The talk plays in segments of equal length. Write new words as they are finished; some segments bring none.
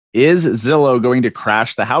Is Zillow going to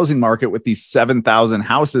crash the housing market with these 7,000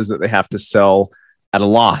 houses that they have to sell at a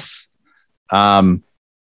loss?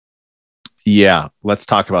 Yeah, let's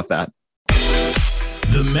talk about that.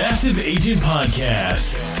 The Massive Agent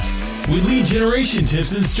Podcast, with lead generation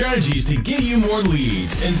tips and strategies to get you more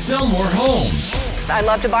leads and sell more homes. I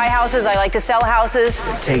love to buy houses. I like to sell houses.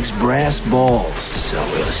 It takes brass balls to sell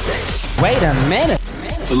real estate. Wait a minute.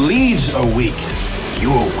 The leads are weak.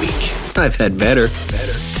 You're weak. I've had better.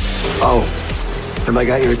 Oh, have I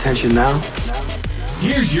got your attention now?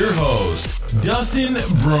 Here's your host, Dustin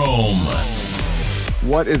Brome.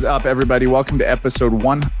 What is up, everybody? Welcome to episode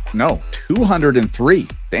 203.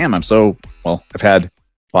 Damn, I've had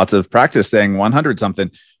lots of practice saying 100 something.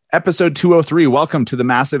 Episode 203. Welcome to the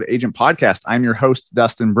Massive Agent Podcast. I'm your host,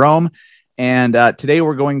 Dustin Brome. And today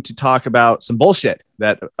we're going to talk about some bullshit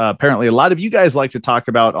that apparently a lot of you guys like to talk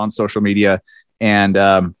about on social media.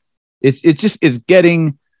 And it's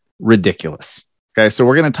getting ridiculous. Okay, so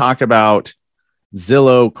we're going to talk about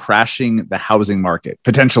Zillow crashing the housing market,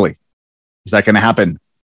 potentially. Is that going to happen?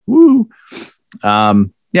 Woo. Yeah.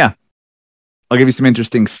 I'll give you some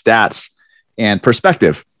interesting stats and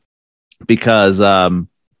perspective because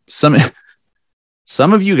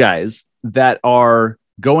some of you guys that are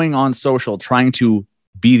going on social trying to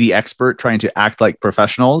be the expert, trying to act like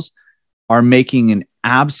professionals, are making an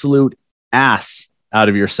absolute ass out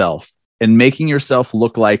of yourself and making yourself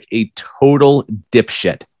look like a total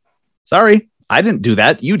dipshit. Sorry, I didn't do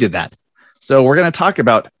that. You did that. So we're going to talk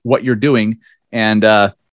about what you're doing and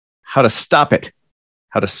how to stop it.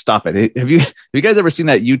 How to stop it. Have you guys ever seen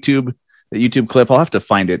that YouTube clip? I'll have to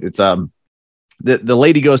find it. It's the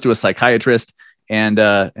lady goes to a psychiatrist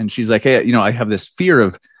and she's like, hey, I have this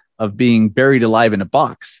fear of being buried alive in a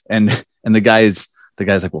box. And the guy's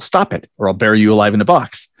like, well, stop it, or I'll bury you alive in a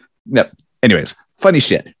box. Yep. Anyways, funny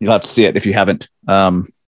shit. You'll have to see it if you haven't.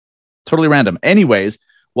 Totally random. Anyways,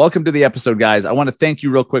 welcome to the episode, guys. I want to thank you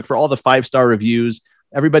real quick for all the 5-star reviews.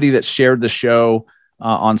 Everybody that shared the show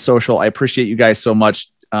on social. I appreciate you guys so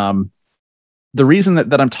much. The reason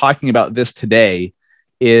that I'm talking about this today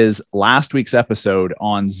is last week's episode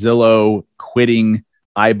on Zillow quitting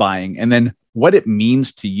iBuying, and then what it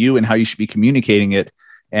means to you and how you should be communicating it,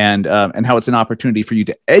 and how it's an opportunity for you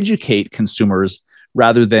to educate consumers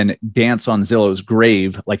rather than dance on Zillow's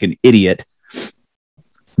grave like an idiot.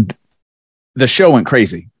 The show went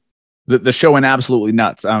crazy. The show went absolutely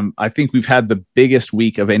nuts. I think we've had the biggest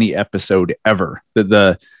week of any episode ever.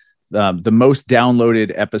 The most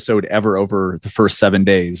downloaded episode ever over the first 7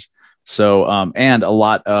 days. So, and a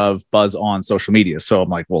lot of buzz on social media. So I'm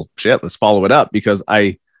like, well, shit, let's follow it up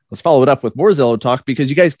let's follow it up with more Zillow talk, because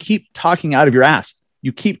you guys keep talking out of your ass.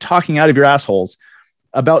 You keep talking out of your assholes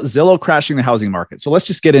about Zillow crashing the housing market. So let's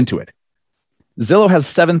just get into it. Zillow has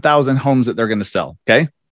 7,000 homes that they're going to sell. Okay.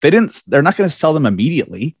 They're not going to sell them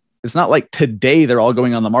immediately. It's not like today they're all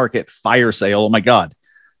going on the market, fire sale. Oh my God.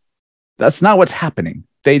 That's not what's happening.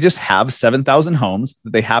 They just have 7,000 homes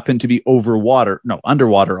that they happen to be underwater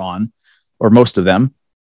on, or most of them,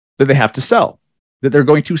 that they have to sell, that they're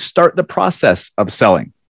going to start the process of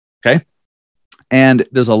selling. Okay. And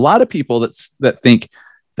there's a lot of people that think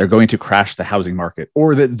they're going to crash the housing market,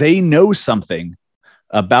 or that they know something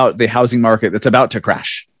about the housing market that's about to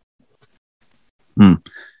crash.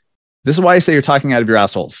 This is why I say you're talking out of your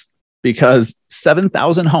assholes, because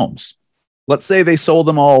 7,000 homes, let's say they sold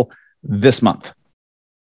them all this month,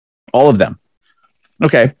 all of them.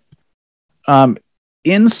 Okay.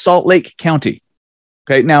 In Salt Lake County.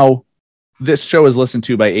 Okay. Now, this show is listened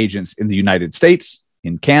to by agents in the United States,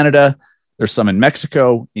 in Canada. There's some in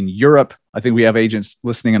Mexico, in Europe. I think we have agents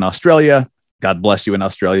listening in Australia. God bless you in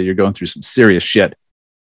Australia. You're going through some serious shit.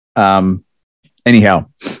 Anyhow,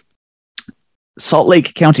 Salt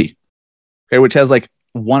Lake County, okay, which has like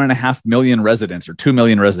 1.5 million residents or 2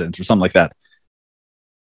 million residents or something like that.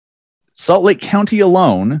 Salt Lake County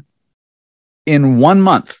alone, in 1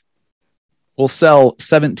 month, will sell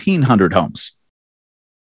 1,700 homes.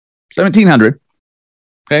 1,700.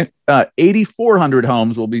 Okay. 8,400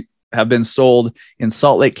 homes have been sold in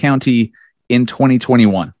Salt Lake County in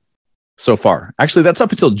 2021 so far. Actually, that's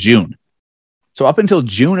up until June. So up until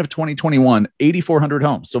June of 2021, 8,400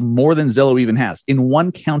 homes. So more than Zillow even has in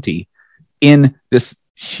one county in this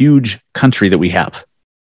huge country that we have.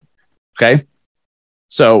 Okay.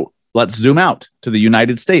 So let's zoom out to the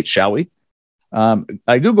United States, shall we? I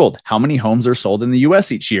Googled how many homes are sold in the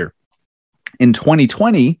US each year. In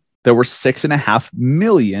 2020, there were 6.5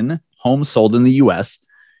 million homes sold in the US.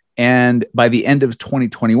 And by the end of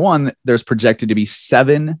 2021, there's projected to be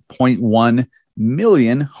 7.1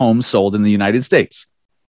 million homes sold in the United States.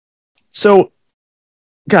 So,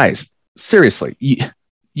 guys, seriously,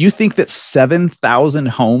 You think that 7,000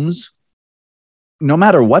 homes, no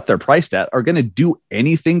matter what they're priced at, are going to do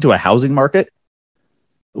anything to a housing market?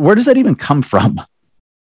 Where does that even come from?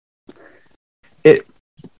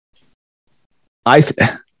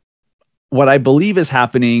 What I believe is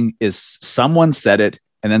happening is someone said it,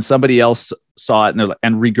 and then somebody else saw it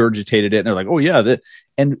and regurgitated it, and they're like, "Oh yeah,"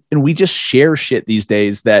 and we just share shit these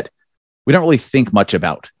days that we don't really think much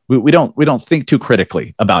about. We don't think too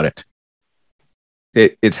critically about it.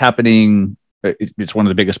 It's happening. It's one of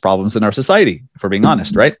the biggest problems in our society, if we're being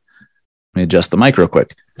honest, right? Let me adjust the mic real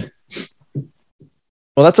quick.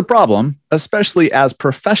 Well, that's a problem, especially as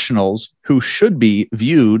professionals who should be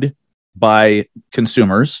viewed by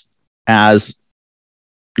consumers as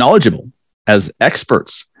knowledgeable, as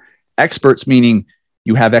experts. Experts meaning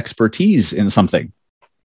you have expertise in something.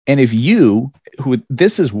 And if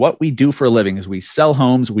this is what we do for a living, is we sell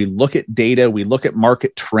homes, we look at data, we look at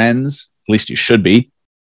market trends, at least you should be.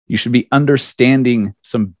 You should be understanding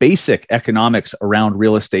some basic economics around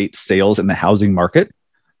real estate sales in the housing market.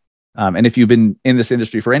 And if you've been in this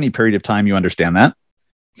industry for any period of time, you understand that.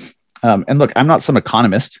 And look, I'm not some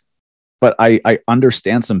economist, but I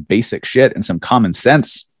understand some basic shit and some common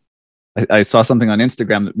sense. I saw something on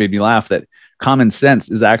Instagram that made me laugh, that common sense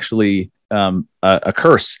is actually a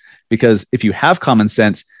curse, because if you have common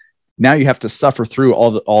sense, now you have to suffer through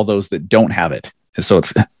all those that don't have it. And so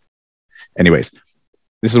it's, anyways,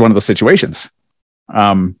 this is one of those situations.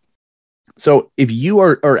 So if you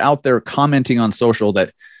are out there commenting on social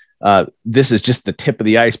that this is just the tip of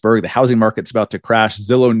the iceberg, the housing market's about to crash,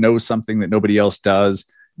 Zillow knows something that nobody else does.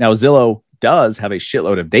 Now, Zillow does have a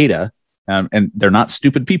shitload of data, and they're not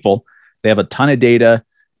stupid people. They have a ton of data,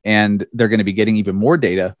 and they're going to be getting even more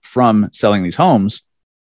data from selling these homes.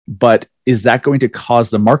 But is that going to cause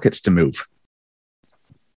the markets to move?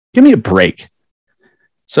 Give me a break.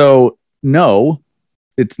 So no,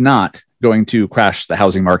 it's not going to crash the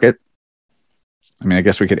housing market. I mean, I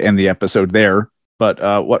guess we could end the episode there,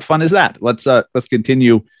 but what fun is that? Let's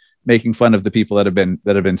continue making fun of the people that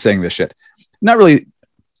have been saying this shit. Not really.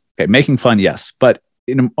 Okay, making fun, yes, but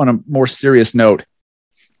on a more serious note,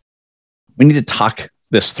 we need to talk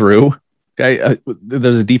this through. Okay,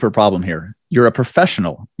 there's a deeper problem here. You're a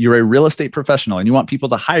professional. You're a real estate professional, and you want people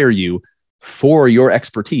to hire you for your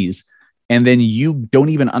expertise, and then you don't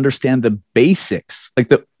even understand the basics, like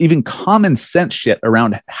the even common sense shit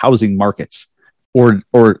around housing markets or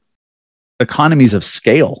economies of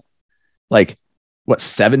scale. Like, what,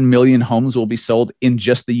 7 million homes will be sold in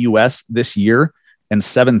just the US this year, and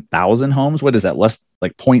 7,000 homes, what is that, less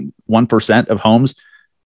like 0.1% of homes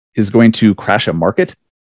is going to crash a market?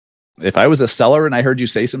 If I was a seller and I heard you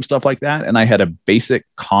say some stuff like that, and I had a basic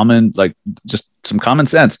common, like just some common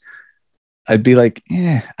sense, I'd be like,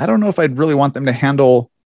 I don't know if I'd really want them to handle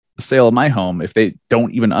the sale of my home if they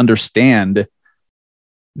don't even understand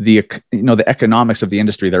the economics of the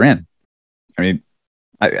industry they're in. I mean,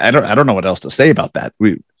 I don't know what else to say about that.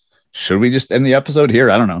 Should we just end the episode here?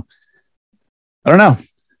 I don't know.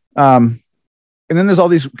 And then there's all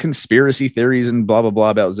these conspiracy theories and blah, blah, blah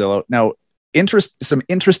about Zillow. Now, some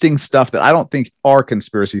interesting stuff that I don't think are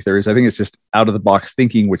conspiracy theories. I think it's just out of the box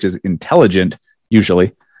thinking, which is intelligent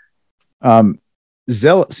usually.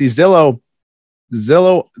 Zillow,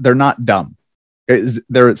 they're not dumb.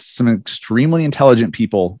 There are some extremely intelligent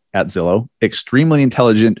people at Zillow, extremely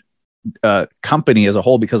intelligent company as a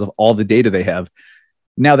whole because of all the data they have.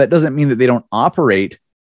 Now, that doesn't mean that they don't operate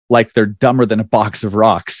like they're dumber than a box of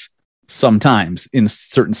rocks sometimes in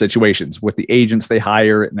certain situations with the agents they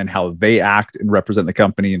hire and then how they act and represent the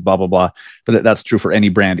company and blah, blah, blah. But that's true for any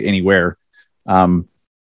brand anywhere. Don't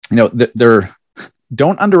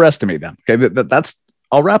underestimate them. Okay.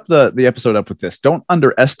 I'll wrap the episode up with this. Don't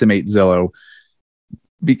underestimate Zillow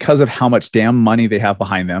because of how much damn money they have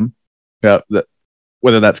behind them.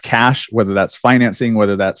 Whether that's cash, whether that's financing,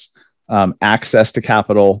 whether that's access to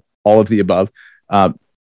capital, all of the above.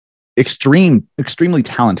 Extremely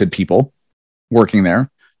talented people working there.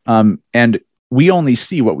 And we only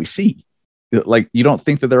see what we see. Like, you don't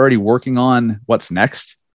think that they're already working on what's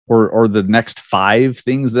next or the next 5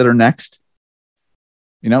 things that are next.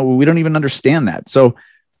 We don't even understand that. So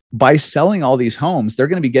by selling all these homes, they're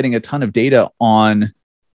going to be getting a ton of data on,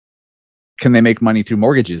 can they make money through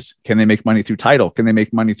mortgages? Can they make money through title? Can they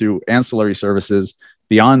make money through ancillary services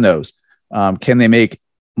beyond those? Can they make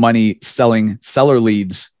money selling seller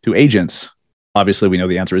leads to agents? Obviously, we know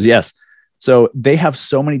the answer is yes. So they have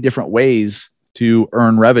so many different ways to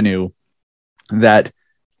earn revenue that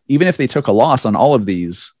even if they took a loss on all of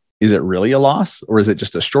these, is it really a loss, or is it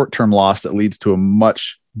just a short-term loss that leads to a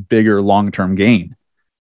much bigger long-term gain?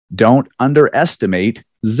 Don't underestimate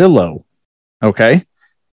Zillow. Okay.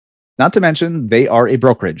 Not to mention, they are a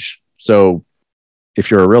brokerage. So if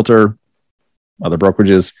you're a realtor, other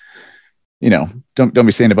brokerages, don't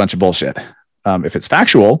be saying a bunch of bullshit. If it's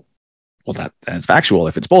factual, well, then it's factual.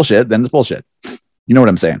 If it's bullshit, then it's bullshit. You know what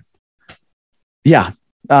I'm saying? Yeah.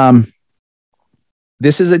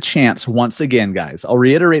 This is a chance once again, guys. I'll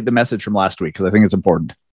reiterate the message from last week because I think it's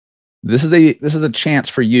important. This is a chance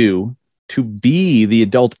for you to be the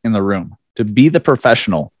adult in the room, to be the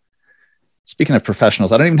professional. Speaking of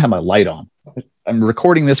professionals, I don't even have my light on. I'm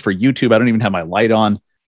recording this for YouTube. I don't even have my light on.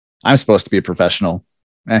 I'm supposed to be a professional.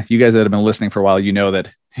 You guys that have been listening for a while, you know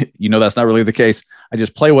that's not really the case. I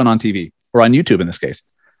just play one on TV or on YouTube in this case.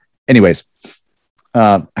 Anyways,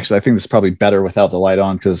 actually, I think this is probably better without the light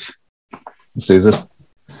on because let's see, is this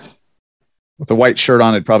with the white shirt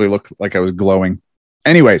on? It probably looked like I was glowing.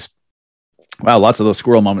 Anyways, wow, lots of those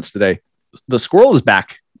squirrel moments today. The squirrel is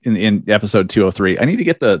back in episode 203. I need to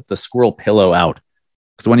get the squirrel pillow out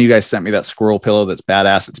because one of you guys sent me that squirrel pillow that's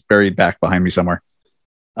badass. It's buried back behind me somewhere.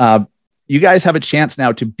 You guys have a chance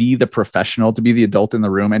now to be the professional, to be the adult in the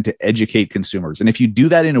room, and to educate consumers. And if you do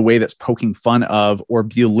that in a way that's poking fun of or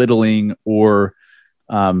belittling or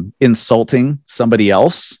insulting somebody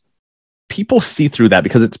else, people see through that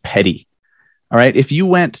because it's petty. All right. If you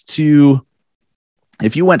went to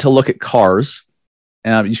look at cars,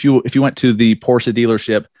 if you went to the Porsche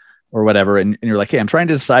dealership or whatever, and you're like, hey, I'm trying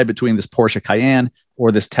to decide between this Porsche Cayenne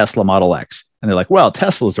or this Tesla Model X. And they're like, well,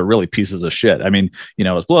 Teslas are really pieces of shit. I mean,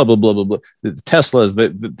 it's blah, blah, blah, blah, blah. The Teslas,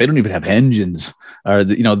 they don't even have engines, or,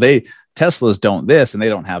 Teslas don't this and they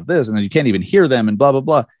don't have this. And then you can't even hear them and blah, blah,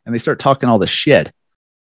 blah. And they start talking all this shit.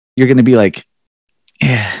 You're going to be like,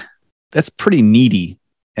 yeah, that's pretty needy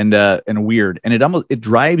and weird. And it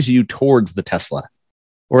drives you towards the Tesla,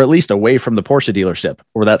 or at least away from the Porsche dealership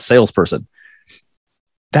or that salesperson.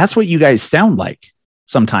 That's what you guys sound like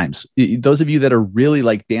sometimes. Those of you that are really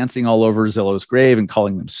like dancing all over Zillow's grave and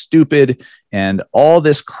calling them stupid and all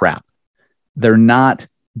this crap, they're not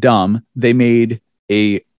dumb. They made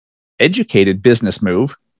a educated business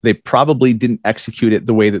move. They probably didn't execute it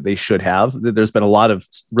the way that they should have. There's been a lot of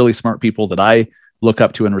really smart people that I look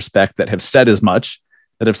up to and respect that have said as much,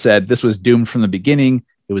 that have said this was doomed from the beginning.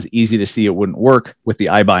 It was easy to see it wouldn't work with the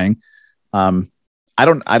iBuying. I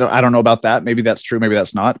don't know about that. Maybe that's true. Maybe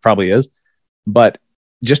that's not. It probably is. But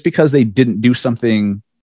just because they didn't do something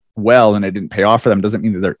well and it didn't pay off for them doesn't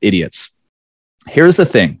mean that they're idiots. Here's the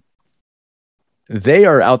thing. They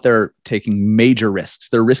are out there taking major risks.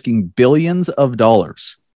 They're risking billions of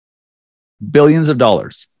dollars,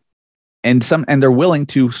 and they're willing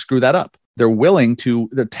to screw that up. They're willing to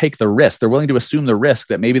take the risk. They're willing to assume the risk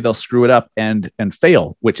that maybe they'll screw it up and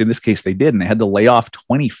fail, which in this case they did. And they had to lay off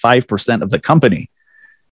 25% of the company.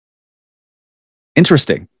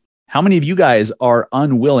 Interesting. How many of you guys are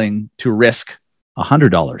unwilling to risk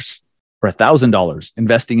 $100 or $1,000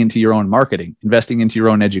 investing into your own marketing, investing into your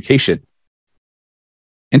own education?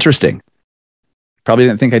 Interesting. Probably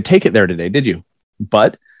didn't think I'd take it there today, did you?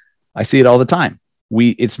 But I see it all the time.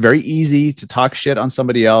 It's very easy to talk shit on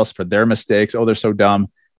somebody else for their mistakes. Oh, they're so dumb.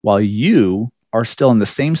 While you are still in the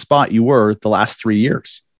same spot you were the last 3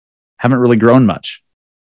 years. Haven't really grown much.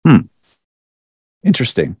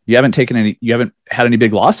 Interesting. You haven't had any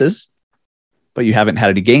big losses, but you haven't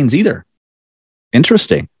had any gains either.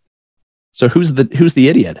 Interesting. So who's the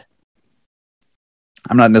idiot?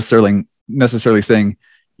 I'm not necessarily saying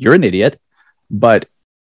you're an idiot, but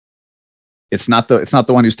it's not the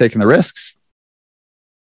one who's taking the risks.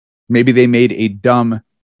 Maybe they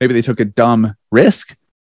took a dumb risk,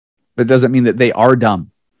 but it doesn't mean that they are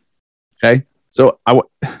dumb. Okay. So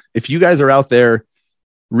if you guys are out there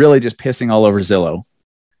really just pissing all over Zillow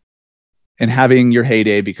and having your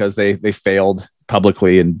heyday because they failed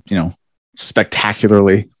publicly and,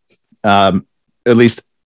 spectacularly, at least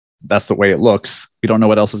that's the way it looks. We don't know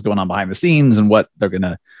what else is going on behind the scenes and what's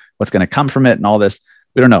going to come from it and all this.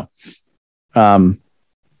 We don't know.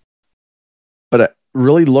 But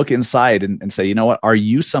really look inside and say, you know what? Are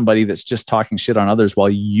you somebody that's just talking shit on others while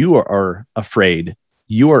you are afraid,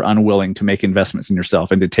 you are unwilling to make investments in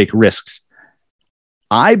yourself and to take risks?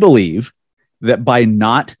 I believe that by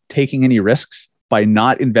not taking any risks, by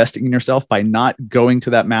not investing in yourself, by not going to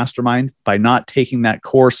that mastermind, by not taking that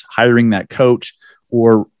course, hiring that coach,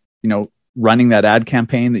 or, running that ad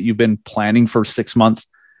campaign that you've been planning for 6 months,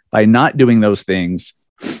 by not doing those things,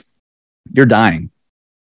 you're dying.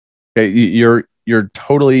 Okay? You're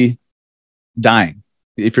totally dying.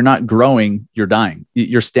 If you're not growing, you're dying.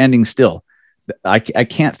 You're standing still. I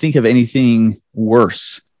can't think of anything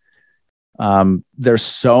worse. There's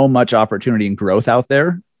so much opportunity and growth out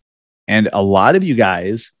there. And a lot of you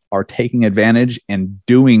guys are taking advantage and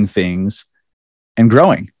doing things and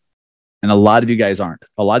growing. And a lot of you guys aren't.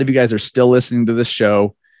 A lot of you guys are still listening to this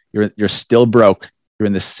show. You're still broke. You're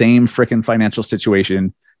in the same freaking financial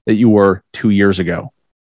situation that you were 2 years ago.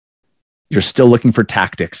 You're still looking for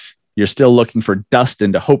tactics. You're still looking for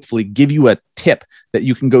Dustin to hopefully give you a tip that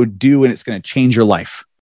you can go do and it's going to change your life.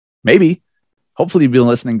 Maybe. Hopefully you've been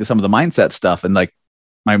listening to some of the mindset stuff and like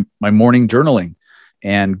my morning journaling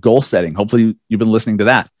and goal setting. Hopefully you've been listening to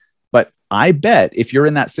that. But I bet if you're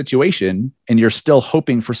in that situation and you're still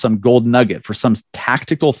hoping for some gold nugget, for some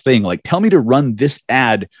tactical thing, like tell me to run this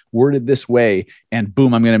ad worded this way and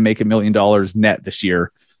boom, I'm going to make $1 million net this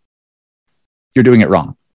year. You're doing it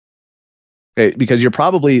wrong. Okay? Because you're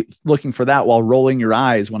probably looking for that while rolling your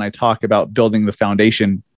eyes when I talk about building the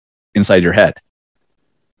foundation inside your head.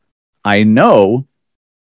 I know,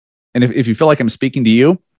 and if you feel like I'm speaking to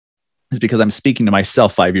you, it's because I'm speaking to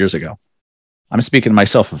myself 5 years ago. I'm speaking to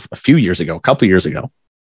myself a few years ago, a couple of years ago.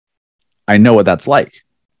 I know what that's like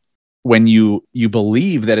when you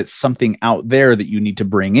believe that it's something out there that you need to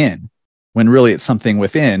bring in, when really it's something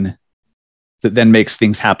within that then makes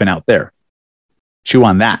things happen out there. Chew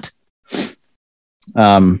on that.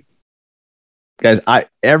 Guys,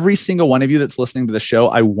 every single one of you that's listening to the show,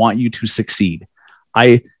 I want you to succeed.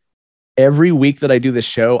 Every week that I do this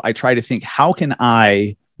show, I try to think, how can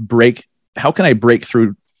I break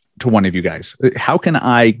through to one of you guys? How can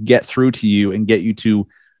I get through to you and get you to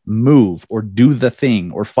move or do the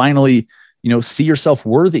thing or finally, see yourself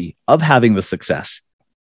worthy of having the success,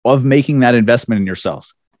 of making that investment in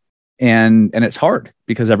yourself? And it's hard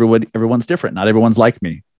because everyone's different. Not everyone's like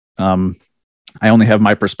me. I only have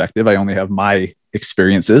my perspective. I only have my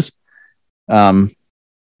experiences.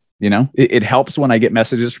 It helps when I get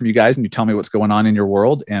messages from you guys and you tell me what's going on in your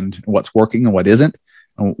world and what's working and what isn't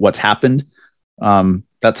and what's happened.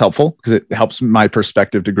 That's helpful because it helps my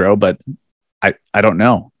perspective to grow, but I don't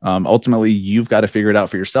know. Ultimately, you've got to figure it out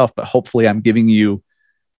for yourself, but hopefully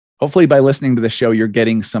by listening to the show, you're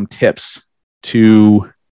getting some tips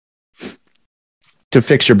to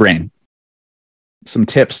fix your brain, some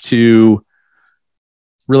tips to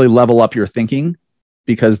really level up your thinking,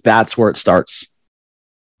 because that's where it starts.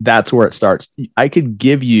 That's where it starts. I could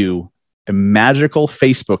give you a magical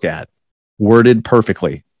Facebook ad worded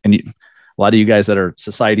perfectly. And a lot of you guys that are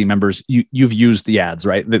society members, you've used the ads,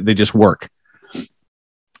 right? They just work.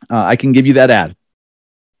 I can give you that ad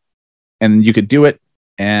and you could do it.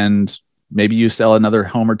 And maybe you sell another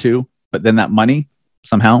home or two, but then that money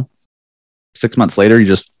somehow 6 months later,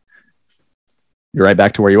 you're right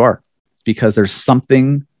back to where you are because there's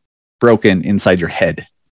something broken inside your head.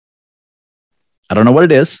 I don't know what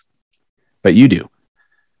it is, but you do.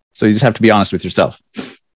 So you just have to be honest with yourself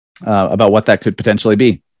about what that could potentially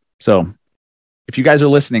be. So if you guys are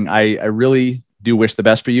listening, I really do wish the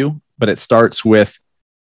best for you, but it starts with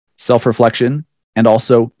self-reflection and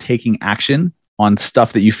also taking action on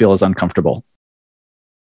stuff that you feel is uncomfortable.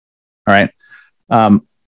 All right.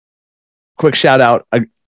 Quick shout out.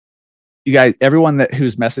 You guys, everyone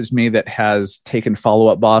who's messaged me that has taken Follow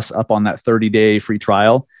Up Boss up on that 30-day free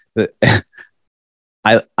trial, that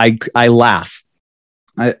I laugh.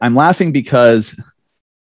 I'm laughing because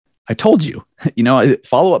I told you,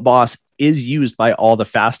 Follow Up Boss is used by all the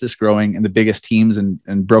fastest growing and the biggest teams and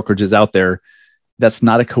brokerages out there. That's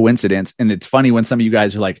not a coincidence. And it's funny when some of you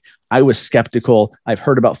guys are like, I was skeptical. I've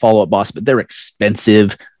heard about Follow Up Boss, but they're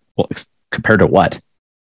expensive. Well, compared to what?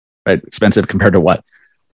 Right? Expensive compared to what?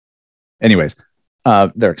 Anyways,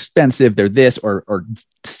 they're expensive. They're this, or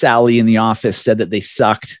Sally in the office said that they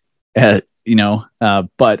sucked. But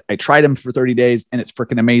I tried them for 30 days and it's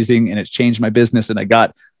freaking amazing. And it's changed my business. And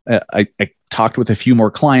I talked with a few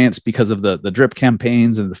more clients because of the drip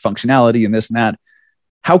campaigns and the functionality and this and that.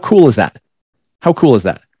 How cool is that? How cool is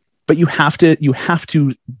that? But you have to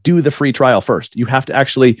do the free trial first. You have to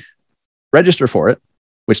actually register for it,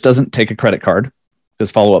 which doesn't take a credit card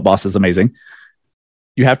because Follow Up Boss is amazing.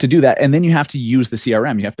 You have to do that. And then you have to use the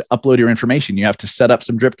CRM. You have to upload your information. You have to set up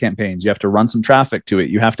some drip campaigns. You have to run some traffic to it.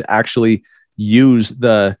 You have to actually use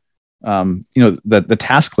the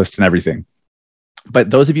task lists and everything. But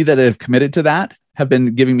those of you that have committed to that have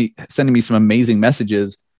been sending me some amazing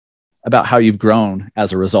messages about how you've grown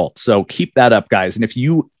as a result. So keep that up, guys. And if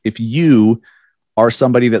you are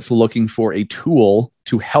somebody that's looking for a tool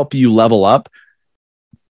to help you level up,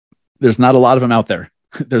 there's not a lot of them out there.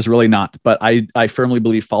 There's really not, but I firmly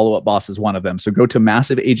believe Follow Up Boss is one of them. So go to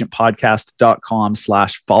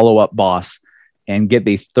massiveagentpodcast.com/followupboss and get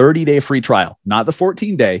the 30-day free trial, not the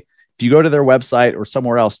 14-day. If you go to their website or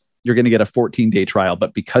somewhere else, you're going to get a 14-day trial.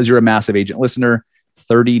 But because you're a Massive Agent listener,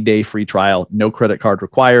 30-day free trial, no credit card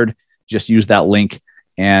required. Just use that link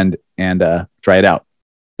and try it out.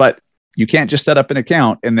 But You can't just set up an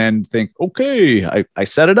account and then think, okay, I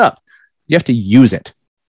set it up. You have to use it.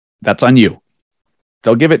 That's on you.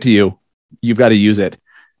 They'll give it to you. You've got to use it,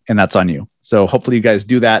 and that's on you. So hopefully you guys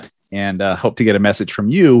do that, and hope to get a message from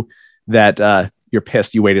you that you're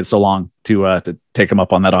pissed you waited so long to take them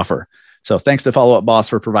up on that offer. So thanks to Follow Up Boss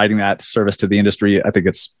for providing that service to the industry. I think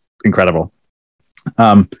it's incredible.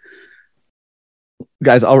 Guys,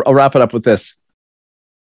 I'll wrap it up with this.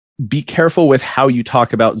 Be careful with how you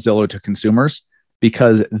talk about Zillow to consumers,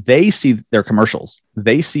 because they see their commercials.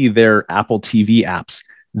 They see their Apple TV apps.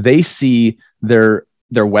 They see their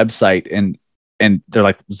website, and they're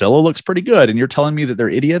like, Zillow looks pretty good. And you're telling me that they're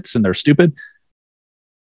idiots and they're stupid.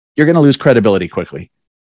 You're going to lose credibility quickly.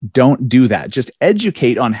 Don't do that. Just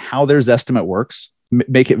educate on how their Zestimate works.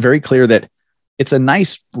 Make it very clear that it's a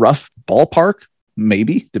nice, rough ballpark,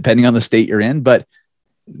 maybe, depending on the state you're in, but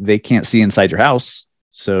they can't see inside your house.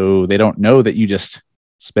 So they don't know that you just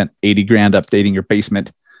spent $80,000 updating your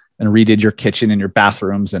basement and redid your kitchen and your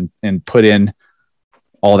bathrooms and put in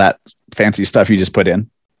all that fancy stuff you just put in.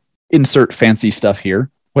 Insert fancy stuff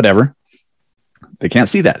here, whatever. They can't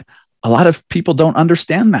see that. A lot of people don't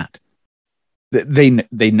understand that.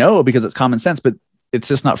 They know because it's common sense, but it's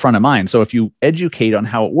just not front of mind. So if you educate on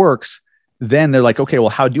how it works, then they're like, okay, well,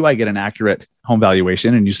 how do I get an accurate home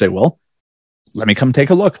valuation? And you say, well, let me come take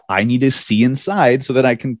a look. I need to see inside so that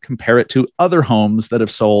I can compare it to other homes that have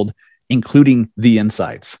sold, including the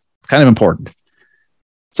insides. It's kind of important.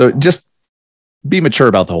 So just be mature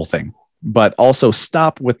about the whole thing, but also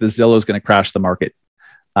stop with the Zillow's going to crash the market.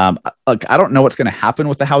 Look, I don't know what's going to happen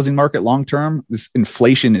with the housing market long term. This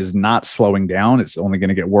inflation is not slowing down. It's only going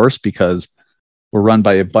to get worse because we're run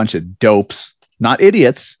by a bunch of dopes, not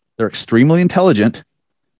idiots. They're extremely intelligent.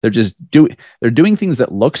 They're doing things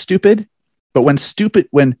that look stupid. But when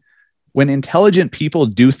intelligent people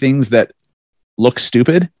do things that look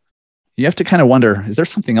stupid, you have to kind of wonder, is there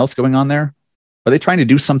something else going on there? Are they trying to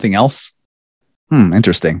do something else?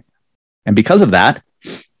 Interesting. And because of that,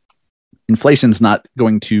 inflation's not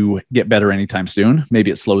going to get better anytime soon.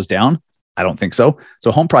 Maybe it slows down. I don't think so.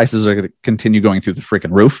 So home prices are going to continue going through the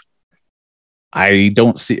freaking roof. I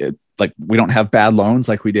don't see it. Like, we don't have bad loans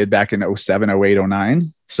like we did back in 07, 08,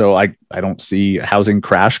 09. So I don't see a housing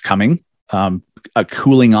crash coming. A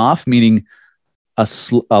cooling off, meaning a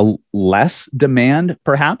less demand,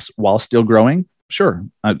 perhaps, while still growing. Sure,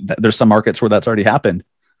 there's some markets where that's already happened,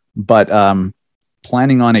 but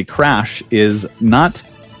planning on a crash is not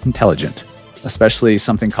intelligent, especially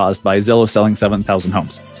something caused by Zillow selling 7,000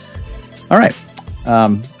 homes. All right,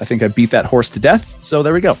 I think I beat that horse to death. So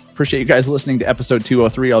there we go. Appreciate you guys listening to episode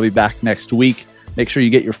 203. I'll be back next week. Make sure you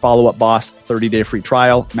get your Follow Up Boss 30-day free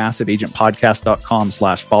trial,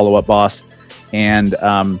 massiveagentpodcast.com/followupboss. And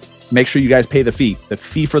make sure you guys pay the fee. The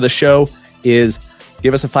fee for the show is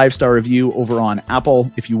give us a 5-star review over on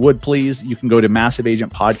Apple. If you would, please, you can go to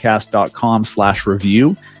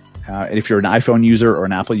massiveagentpodcast.com/review. And if you're an iPhone user or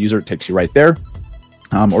an Apple user, it takes you right there.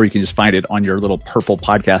 Or you can just find it on your little purple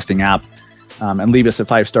podcasting app and leave us a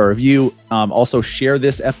 5-star review. Also share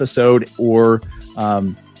this episode or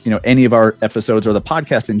any of our episodes or the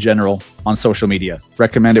podcast in general on social media.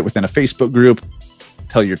 Recommend it within a Facebook group.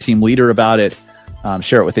 Tell your team leader about it.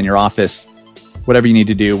 Share it within your office. Whatever you need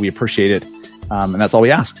to do, we appreciate it. And that's all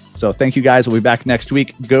we ask. So thank you guys. We'll be back next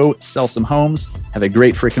week. Go sell some homes. Have a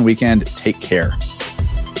great freaking weekend. Take care.